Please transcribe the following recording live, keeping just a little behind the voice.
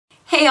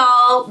Hey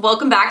y'all,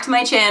 welcome back to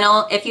my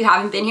channel. If you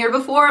haven't been here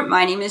before,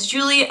 my name is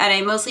Julie and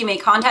I mostly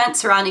make content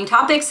surrounding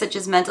topics such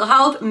as mental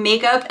health,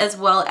 makeup, as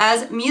well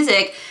as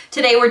music.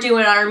 Today we're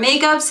doing our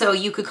makeup, so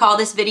you could call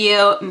this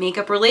video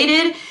makeup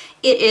related.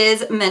 It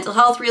is mental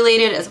health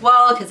related as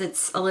well because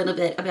it's a little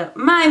bit about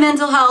my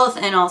mental health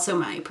and also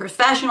my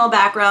professional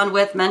background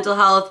with mental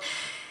health.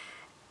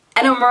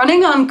 And I'm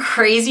running on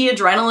crazy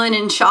adrenaline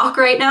and shock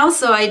right now,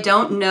 so I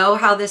don't know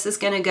how this is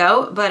gonna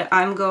go, but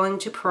I'm going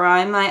to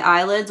prime my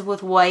eyelids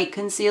with white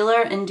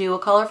concealer and do a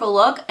colorful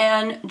look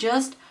and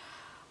just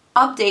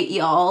update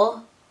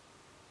y'all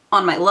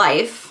on my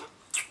life.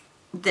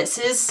 This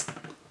is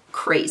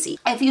crazy.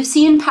 If you've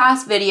seen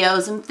past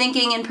videos, I'm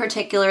thinking in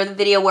particular the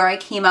video where I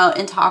came out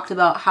and talked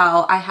about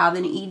how I have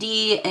an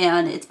ED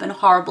and it's been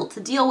horrible to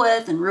deal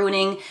with and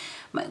ruining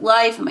my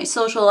life and my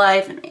social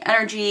life and my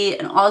energy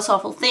and all these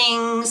awful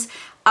things.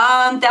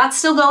 That's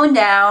still going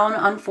down,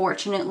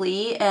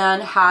 unfortunately,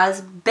 and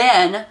has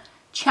been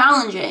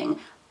challenging.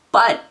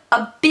 But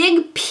a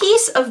big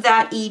piece of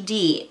that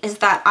ED is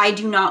that I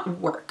do not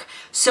work.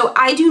 So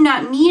I do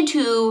not need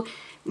to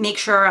make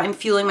sure I'm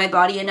fueling my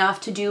body enough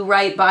to do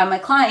right by my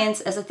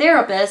clients as a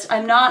therapist.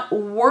 I'm not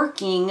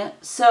working,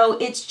 so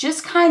it's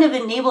just kind of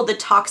enabled the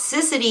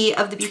toxicity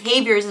of the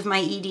behaviors of my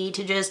ED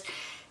to just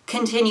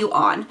continue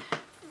on.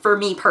 For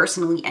me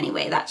personally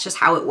anyway, that's just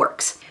how it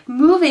works.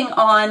 Moving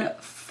on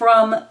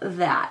from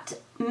that,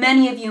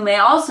 many of you may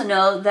also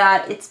know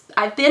that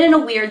I've been in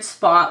a weird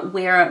spot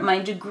where my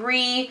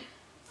degree,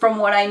 from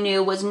what I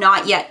knew, was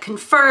not yet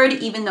conferred,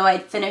 even though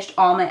I'd finished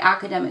all my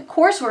academic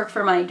coursework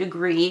for my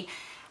degree.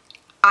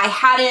 I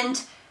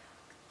hadn't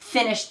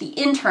finished the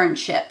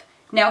internship.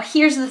 Now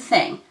here's the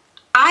thing.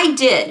 I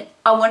did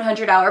a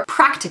 100-hour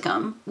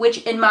practicum,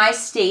 which in my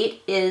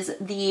state is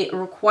the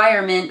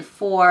requirement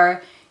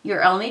for your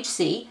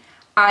LMHC.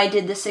 I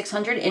did the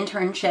 600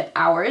 internship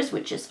hours,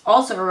 which is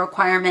also a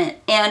requirement,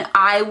 and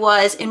I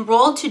was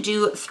enrolled to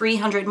do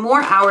 300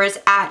 more hours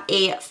at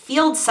a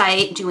field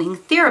site doing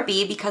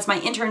therapy because my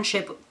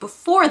internship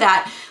before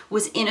that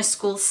was in a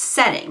school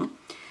setting.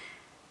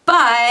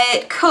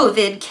 But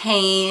COVID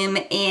came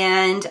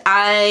and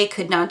I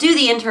could not do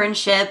the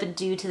internship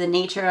due to the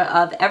nature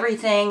of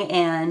everything,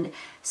 and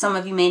some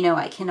of you may know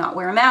I cannot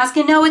wear a mask,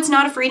 and no, it's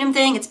not a freedom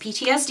thing, it's a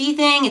PTSD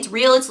thing, it's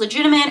real, it's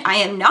legitimate, I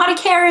am not a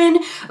Karen,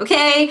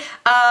 okay?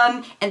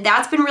 And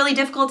that's been really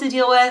difficult to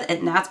deal with,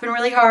 and that's been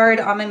really hard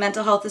on my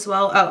mental health as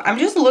well. Oh, I'm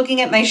just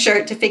looking at my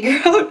shirt to figure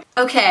out.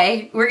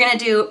 Okay, we're gonna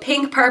do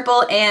pink,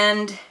 purple,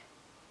 and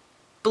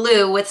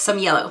blue with some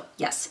yellow.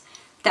 Yes,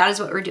 that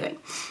is what we're doing.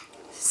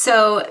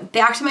 So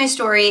back to my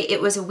story, it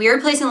was a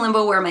weird place in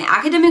limbo where my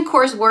academic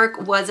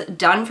coursework was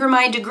done for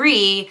my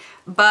degree,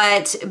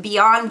 but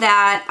beyond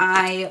that,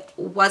 I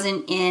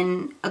wasn't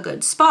in a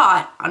good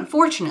spot,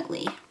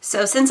 unfortunately.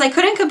 So since I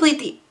couldn't complete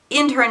the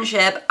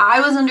internship,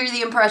 I was under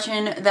the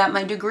impression that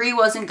my degree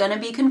wasn't gonna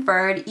be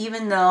conferred,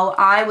 even though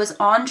I was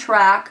on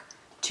track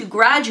to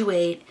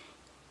graduate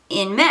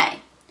in May.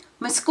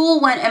 My school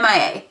went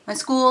MIA. My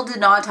school did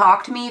not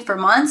talk to me for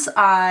months.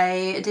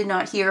 I did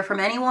not hear from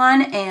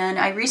anyone, and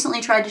I recently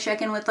tried to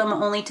check in with them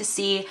only to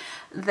see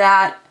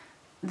that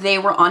they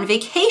were on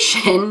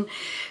vacation,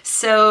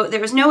 so there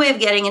was no way of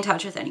getting in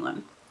touch with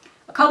anyone.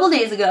 A couple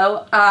days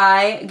ago,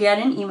 I get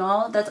an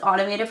email that's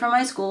automated from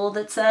my school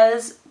that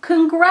says,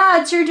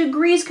 "Congrats, your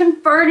degree's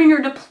conferred and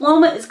your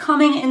diploma is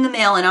coming in the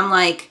mail." And I'm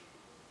like,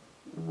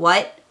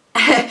 what?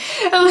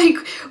 I'm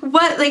like,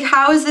 what? Like,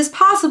 how is this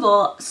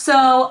possible?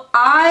 So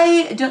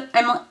I'm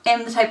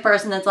the type of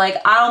person that's like,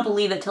 I don't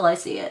believe it till I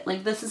see it.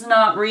 Like, this is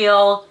not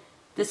real.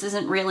 This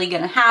isn't really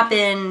gonna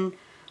happen,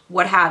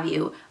 what have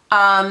you.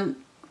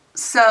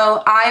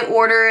 So I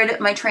ordered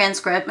my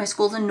transcript. My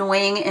school's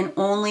annoying and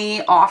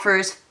only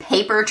offers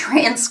paper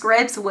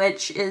transcripts,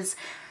 which is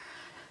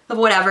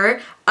whatever.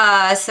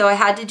 So I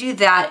had to do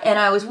that, and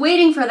I was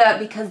waiting for that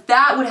because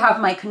that would have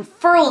my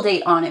conferral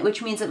date on it,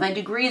 which means that my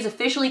degree is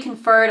officially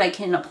conferred. I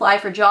can apply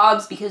for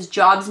jobs because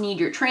jobs need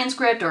your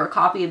transcript or a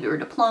copy of your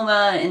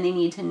diploma, and they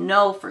need to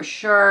know for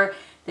sure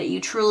that you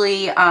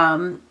truly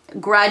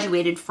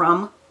graduated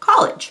from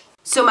college.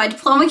 So my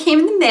diploma came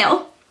in the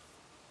mail.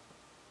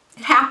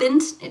 It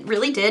happened, it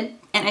really did,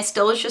 and I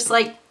still was just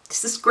like,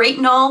 this is great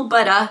and all,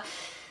 but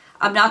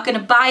I'm not gonna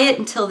buy it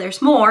until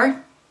there's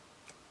more.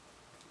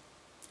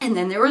 And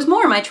then there was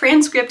more. My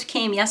transcript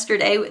came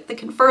yesterday with the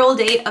conferral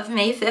date of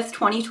May 5th,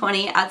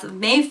 2020. As of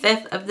May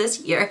 5th of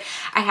this year,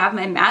 I have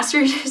my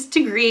master's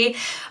degree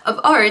of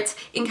arts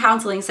in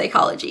counseling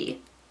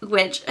psychology,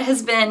 which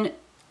has been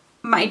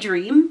my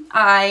dream.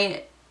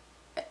 I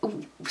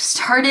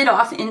started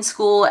off in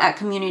school at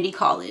community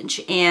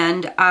college,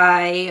 and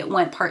I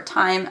went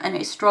part-time, and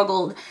I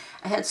struggled.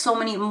 I had so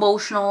many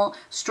emotional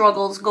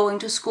struggles going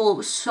to school. It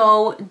was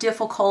so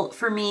difficult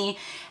for me.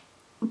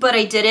 But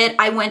I did it.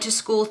 I went to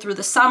school through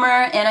the summer,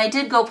 and I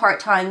did go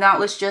part-time. That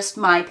was just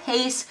my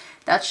pace.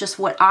 That's just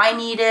what I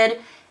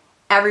needed.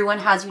 Everyone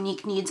has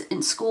unique needs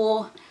in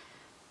school.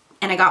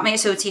 And I got my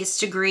associate's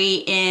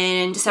degree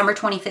in December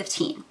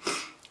 2015.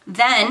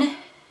 Then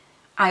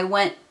I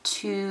went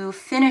to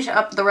finish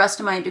up the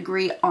rest of my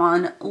degree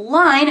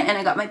online, and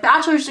I got my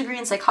bachelor's degree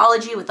in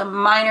psychology with a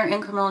minor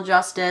in criminal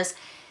justice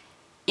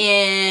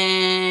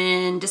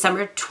in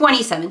December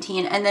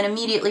 2017, and then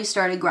immediately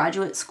started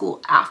graduate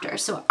school after.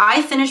 So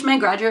I finished my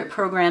graduate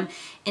program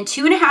in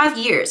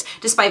 2.5 years,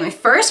 despite my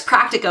first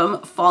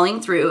practicum falling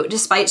through,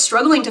 despite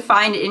struggling to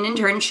find an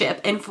internship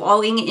and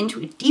falling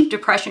into a deep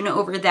depression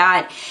over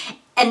that,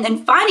 and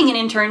then finding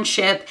an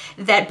internship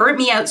that burnt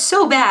me out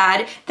so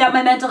bad that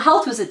my mental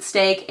health was at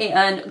stake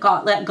and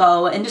got let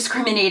go and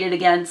discriminated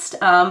against.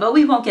 But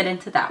we won't get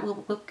into that.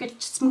 We'll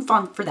just move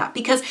on for that,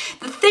 because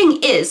the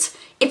thing is,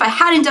 if I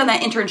hadn't done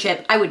that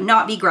internship, I would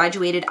not be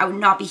graduated. I would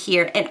not be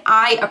here. And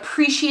I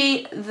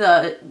appreciate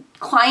the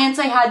clients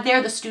I had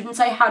there. The students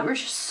I had were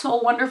just so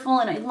wonderful,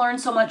 and I learned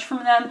so much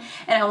from them,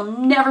 and I will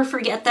never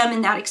forget them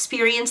and that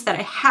experience that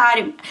I had.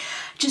 And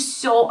just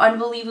so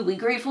unbelievably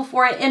grateful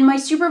for it. And my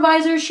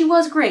supervisor, she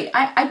was great.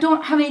 I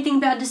don't have anything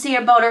bad to say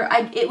about her.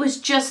 It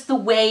was just the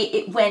way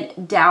it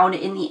went down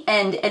in the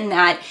end, and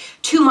that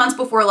 2 months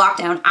before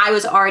lockdown, I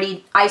was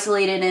already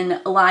isolated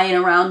and lying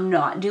around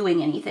not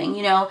doing anything,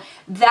 you know?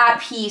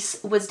 That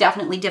piece was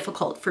definitely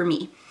difficult for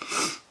me.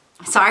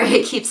 Sorry,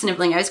 I keep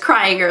sniffling. I was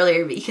crying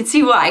earlier, but you can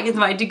see why, because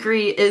my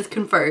degree is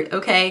conferred,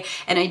 okay?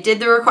 And I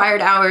did the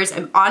required hours.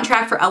 I'm on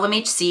track for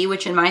LMHC,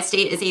 which in my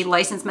state is a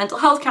licensed mental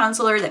health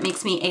counselor. That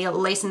makes me a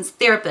licensed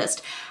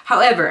therapist.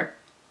 However,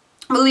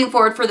 moving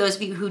forward, for those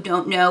of you who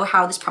don't know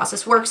how this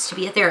process works to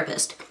be a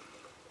therapist,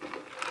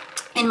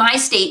 in my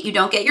state, you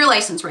don't get your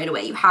license right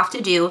away. You have to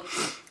do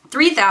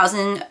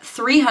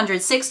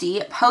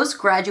 3,360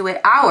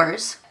 postgraduate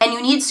hours, and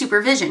you need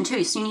supervision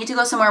too. So you need to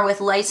go somewhere with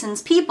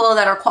licensed people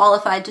that are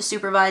qualified to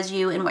supervise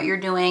you in what you're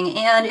doing.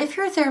 And if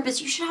you're a therapist,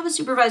 you should have a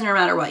supervisor no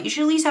matter what. You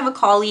should at least have a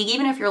colleague,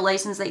 even if you're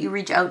licensed, that you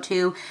reach out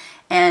to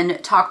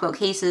and talk about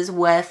cases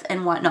with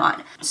and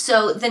whatnot.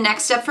 So the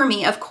next step for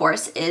me, of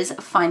course, is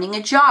finding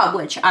a job,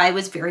 which I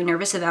was very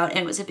nervous about,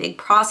 and it was a big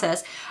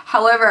process.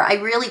 However, I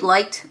really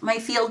liked my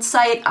field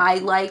site. I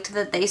liked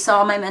that they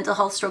saw my mental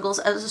health struggles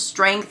as a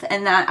strength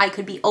and that I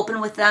could be open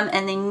with them,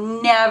 and they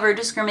never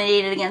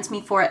discriminated against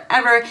me for it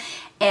ever.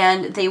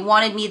 And they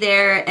wanted me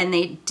there, and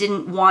they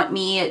didn't want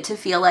me to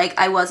feel like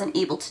I wasn't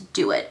able to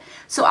do it.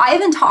 So I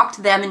haven't talked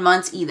to them in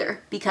months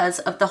either because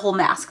of the whole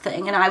mask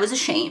thing, and I was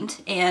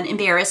ashamed and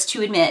embarrassed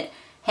to admit,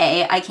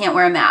 hey, I can't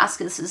wear a mask.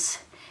 This is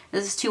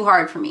too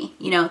hard for me.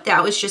 You know,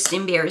 that was just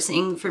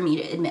embarrassing for me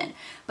to admit.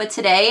 But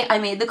today I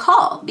made the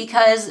call,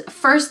 because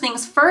first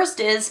things first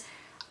is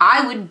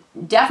I would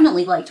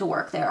definitely like to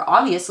work there.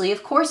 Obviously,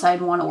 of course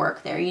I'd want to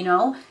work there, you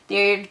know?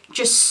 They're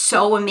just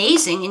so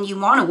amazing, and you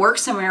want to work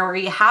somewhere where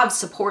you have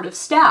supportive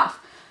staff.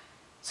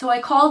 So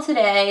I called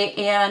today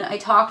and I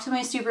talked to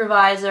my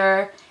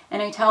supervisor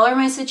and I tell her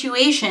my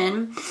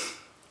situation,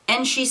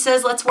 and she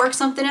says, let's work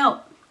something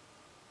out.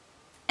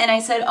 And I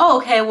said, oh,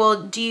 okay, well,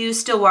 do you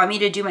still want me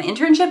to do my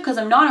internship? Because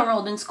I'm not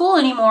enrolled in school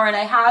anymore, and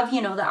I have, you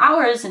know, the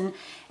hours and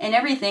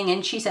everything.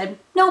 And she said,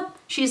 nope.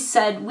 She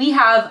said, we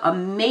have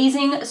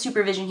amazing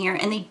supervision here,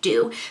 and they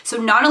do. So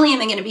not only am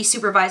I going to be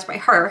supervised by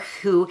her,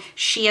 who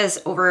she has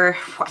over,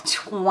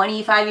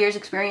 25 years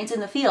experience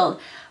in the field,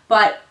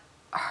 but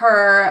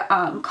her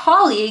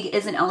colleague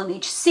is an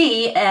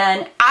LMHC,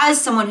 and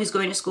as someone who's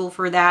going to school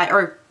for that,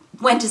 or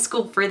went to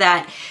school for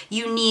that,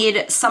 you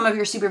need some of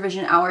your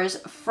supervision hours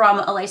from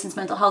a licensed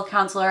mental health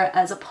counselor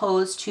as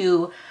opposed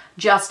to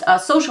just a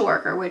social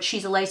worker, which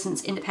she's a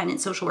licensed independent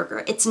social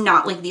worker. It's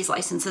not like these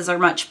licenses are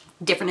much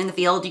different in the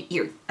field.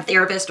 You're a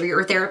therapist or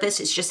you're a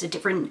therapist. It's just a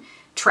different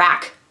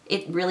track.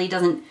 It really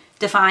doesn't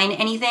define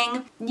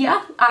anything.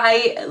 Yeah,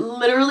 I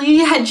literally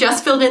had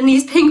just filled in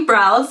these pink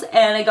brows,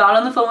 and I got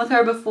on the phone with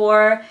her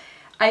before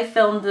I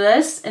filmed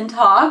this and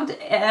talked,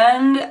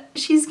 and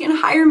she's gonna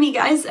hire me,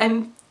 guys.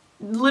 I'm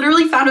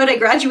literally found out I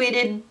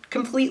graduated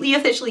completely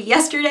officially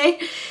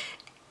yesterday,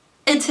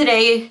 and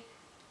today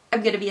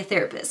I'm gonna be a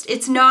therapist.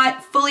 It's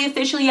not fully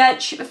official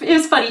yet. It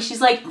was funny,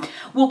 she's like,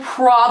 we'll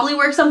probably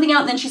work something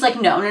out, and then she's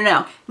like, no,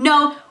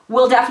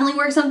 we'll definitely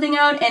work something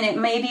out, and it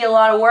may be a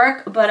lot of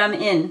work, but I'm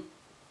in.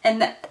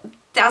 And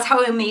that's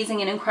how amazing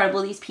and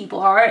incredible these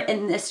people are,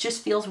 and this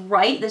just feels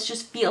right. This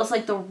just feels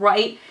like the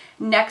right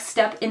next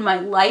step in my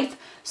life.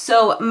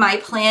 So my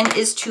plan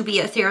is to be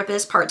a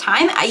therapist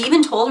part-time. I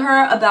even told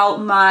her about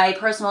my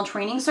personal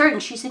training cert,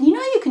 and she said, you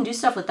know, you can do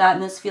stuff with that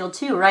in this field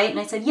too, right? And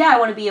I said, yeah, I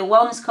want to be a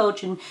wellness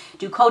coach and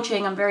do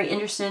coaching. I'm very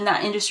interested in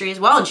that industry as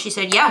well. And she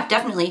said, yeah,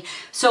 definitely.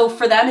 So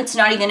for them, it's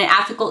not even an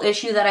ethical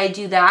issue that I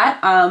do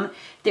that.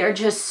 They're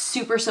just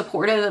super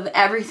supportive of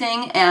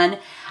everything, and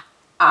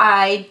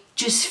I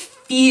just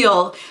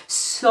feel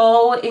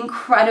so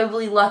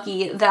incredibly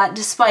lucky that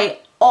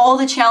despite all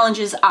the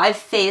challenges I've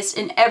faced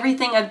and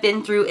everything I've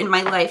been through in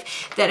my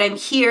life, that I'm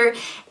here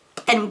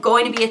and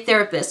going to be a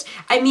therapist.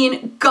 I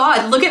mean,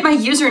 God, look at my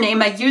username.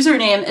 My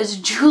username is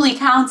Julie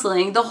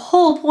Counseling. The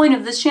whole point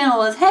of this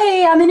channel is,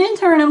 hey, I'm an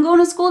intern. I'm going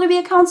to school to be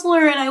a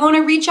counselor, and I want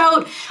to reach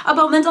out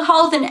about mental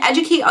health and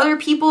educate other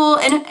people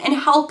and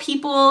help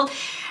people.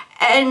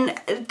 And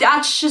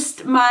that's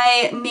just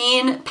my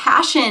main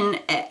passion.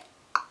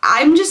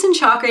 I'm just in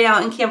shock right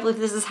now and can't believe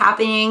this is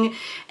happening.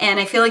 And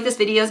I feel like this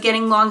video is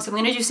getting long, so I'm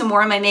gonna do some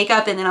more of my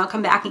makeup and then I'll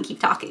come back and keep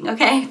talking,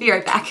 okay? Be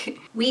right back.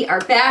 We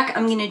are back.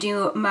 I'm gonna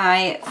do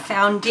my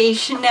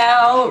foundation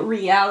now.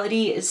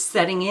 Reality is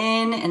setting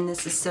in and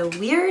this is so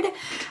weird.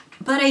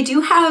 But I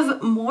do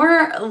have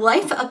more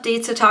life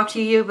updates to talk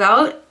to you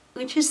about,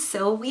 which is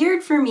so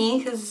weird for me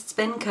because it's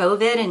been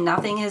COVID and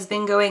nothing has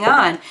been going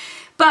on.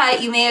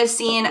 But you may have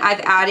seen I've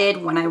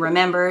added, when I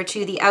remember,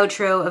 to the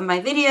outro of my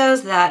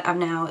videos that I'm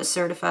now a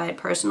certified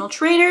personal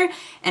trainer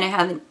and I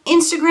have an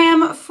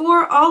Instagram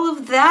for all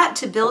of that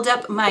to build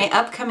up my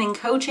upcoming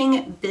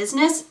coaching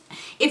business.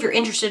 If you're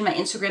interested, my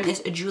Instagram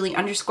is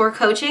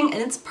Julie_coaching and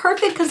it's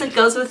perfect because it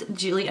goes with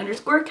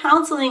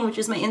Julie_counseling, which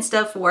is my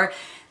Insta for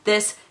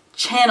this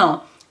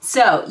channel.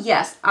 So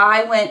yes,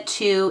 I went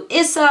to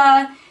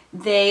ISA.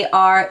 They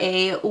are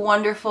a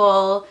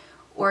wonderful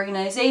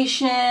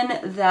organization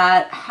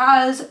that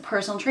has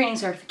personal training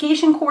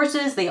certification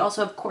courses. They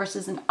also have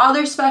courses in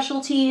other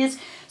specialties.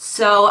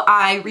 So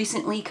I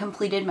recently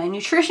completed my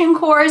nutrition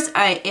course.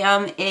 I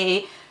am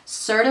a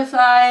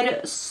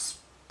certified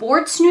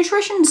sports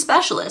nutrition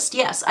specialist.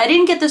 Yes, I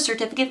didn't get the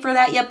certificate for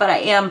that yet, but I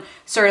am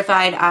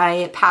certified.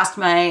 I passed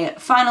my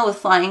final with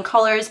flying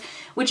colors,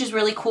 which is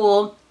really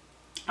cool.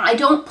 I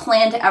don't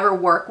plan to ever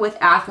work with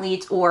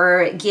athletes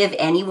or give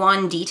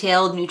anyone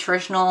detailed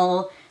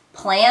nutritional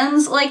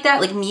plans like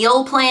that, like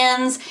meal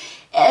plans.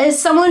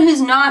 As someone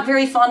who's not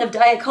very fond of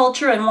diet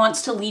culture and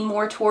wants to lean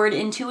more toward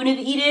intuitive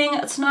eating,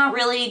 it's not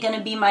really going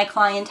to be my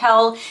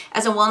clientele.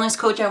 As a wellness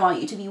coach, I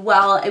want you to be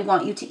well. I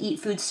want you to eat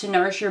foods to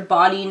nourish your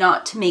body,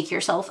 not to make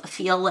yourself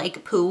feel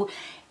like poo.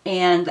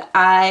 And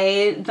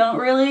I don't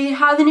really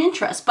have an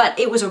interest, but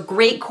it was a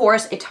great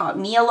course. It taught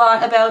me a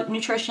lot about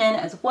nutrition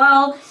as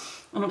well.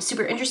 And it was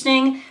super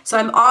interesting. So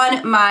I'm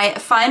on my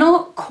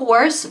final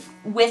course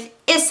with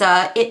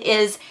ISA. It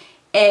is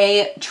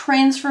a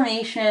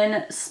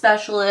transformation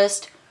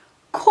specialist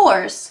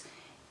course.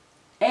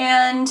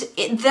 And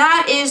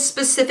that is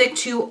specific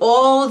to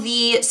all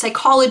the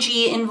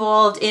psychology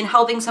involved in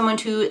helping someone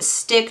to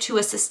stick to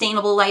a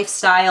sustainable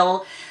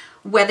lifestyle,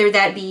 whether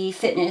that be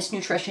fitness,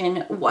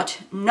 nutrition,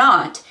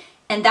 whatnot.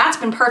 And that's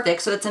been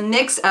perfect. So it's a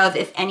mix of,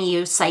 if any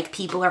of you psych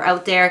people are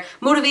out there,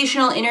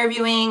 motivational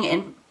interviewing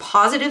and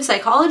positive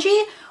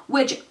psychology,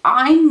 which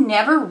I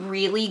never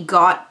really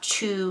got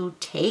to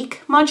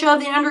take much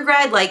of in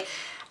undergrad. Like,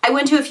 I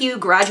went to a few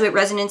graduate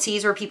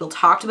residencies where people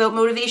talked about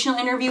motivational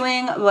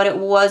interviewing, but it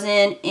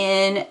wasn't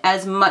in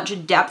as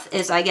much depth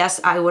as I guess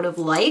I would have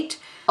liked.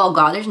 Oh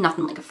God, there's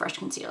nothing like a fresh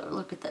concealer.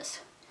 Look at this.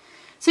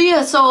 So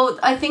yeah, so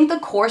I think the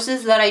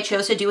courses that I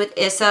chose to do with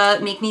ISA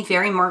make me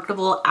very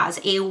marketable as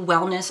a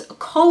wellness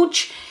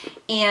coach.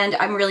 And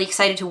I'm really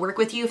excited to work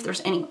with you. If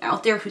there's anyone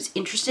out there who's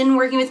interested in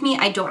working with me,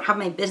 I don't have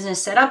my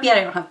business set up yet.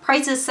 I don't have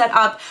prices set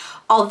up.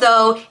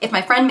 Although if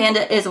my friend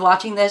Manda is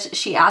watching this,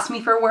 she asked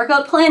me for a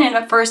workout plan. And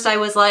at first I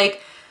was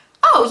like,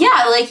 oh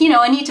yeah, like, you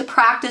know, I need to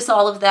practice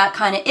all of that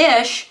kind of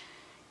ish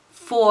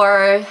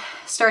for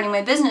starting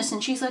my business.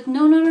 And she's like,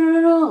 no,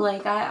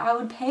 like I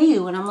would pay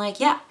you. And I'm like,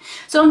 yeah.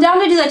 So I'm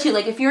down to do that too.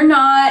 Like, if you're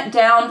not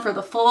down for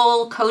the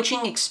full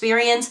coaching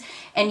experience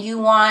and you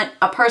want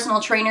a personal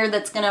trainer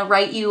that's gonna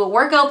write you a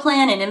workout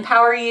plan and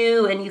empower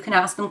you and you can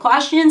ask them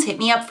questions, hit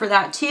me up for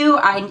that too.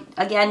 I,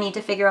 again, need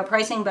to figure out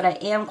pricing, but I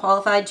am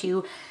qualified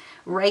to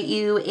write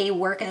you a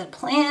workout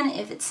plan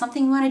if it's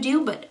something you want to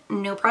do, but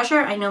no pressure.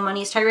 I know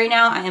money is tight right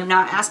now. I am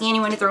not asking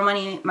anyone to throw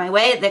money my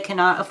way that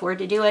cannot afford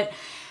to do it.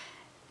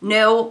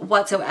 No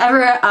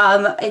whatsoever.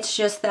 It's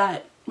just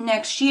that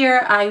next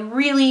year I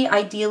really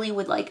ideally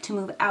would like to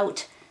move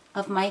out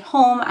of my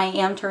home. I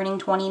am turning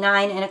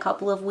 29 in a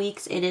couple of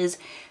weeks. It is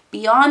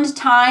beyond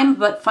time,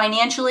 but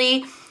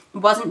financially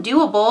wasn't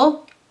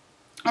doable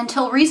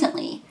until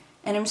recently.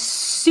 And I'm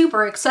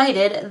super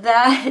excited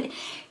that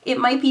it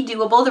might be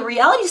doable. The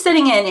reality is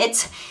setting in.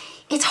 It's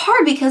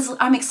hard because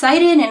I'm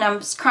excited and I'm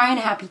crying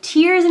happy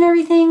tears and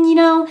everything, you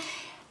know.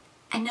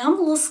 And now I'm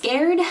a little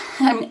scared.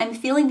 I'm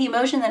feeling the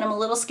emotion that I'm a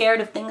little scared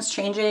of things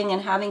changing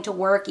and having to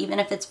work, even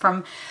if it's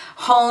from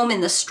home,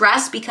 and the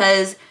stress,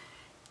 because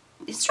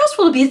it's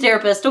stressful to be a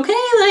therapist, okay?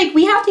 Like,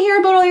 we have to hear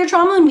about all your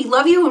trauma and we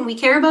love you and we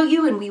care about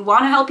you and we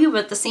want to help you,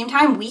 but at the same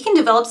time, we can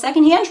develop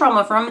secondhand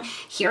trauma from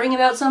hearing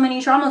about so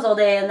many traumas all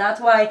day. And that's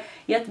why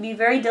you have to be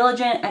very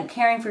diligent at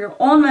caring for your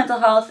own mental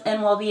health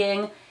and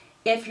well-being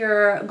if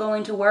you're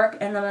going to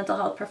work in the mental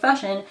health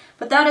profession.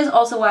 But that is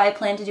also why I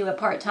plan to do it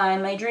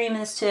part-time. My dream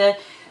is to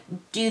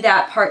do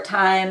that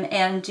part-time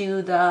and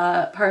do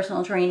the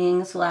personal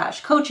training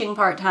 / coaching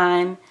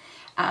part-time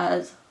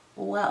as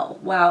well.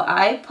 Wow,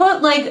 I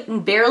put like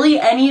barely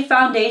any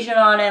foundation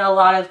on and a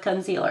lot of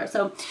concealer.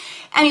 So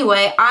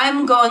anyway,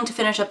 I'm going to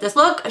finish up this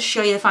look,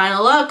 show you the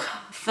final look,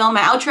 film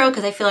my outro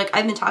because I feel like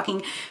I've been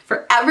talking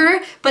forever.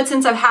 But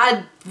since I've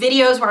had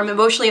videos where I'm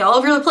emotionally all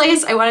over the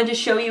place, I wanted to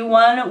show you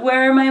one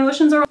where my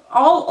emotions are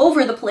all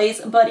over the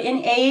place, but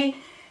in a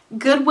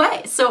good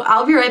way. So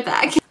I'll be right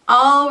back.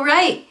 All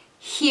right.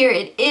 here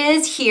it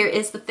is. Here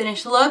is the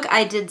finished look.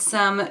 I did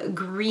some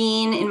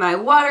green in my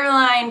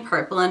waterline,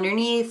 purple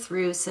underneath,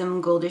 threw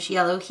some goldish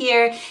yellow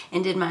here,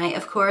 and did my,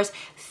 of course,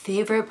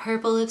 favorite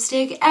purple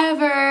lipstick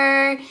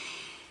ever.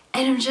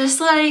 And I'm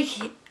just like,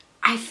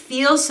 I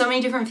feel so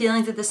many different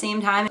feelings at the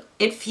same time.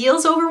 It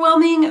feels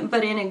overwhelming,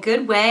 but in a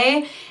good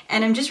way.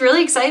 And I'm just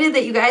really excited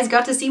that you guys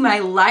got to see my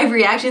live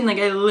reaction. Like,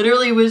 I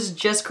literally was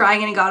just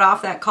crying and got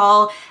off that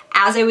call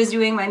as I was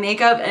doing my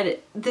makeup, and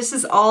this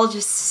is all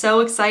just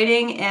so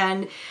exciting,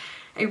 and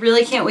I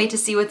really can't wait to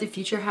see what the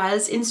future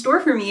has in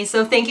store for me.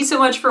 So thank you so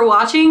much for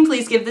watching.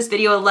 Please give this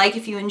video a like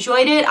if you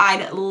enjoyed it.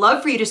 I'd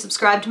love for you to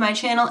subscribe to my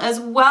channel as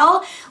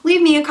well.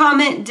 Leave me a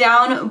comment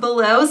down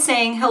below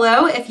saying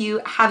hello if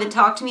you haven't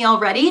talked to me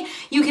already.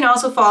 You can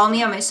also follow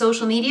me on my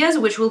social medias,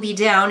 which will be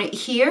down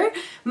here.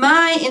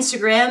 My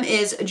Instagram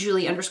is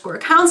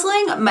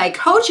Julie_counseling. My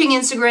coaching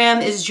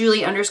Instagram is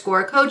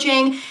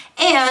Julie_coaching.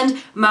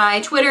 And my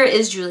Twitter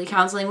is Julie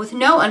Counseling with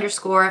no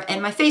underscore.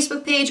 And my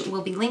Facebook page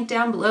will be linked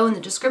down below in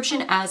the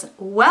description as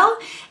well.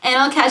 And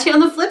I'll catch you on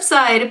the flip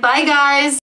side. Bye, guys.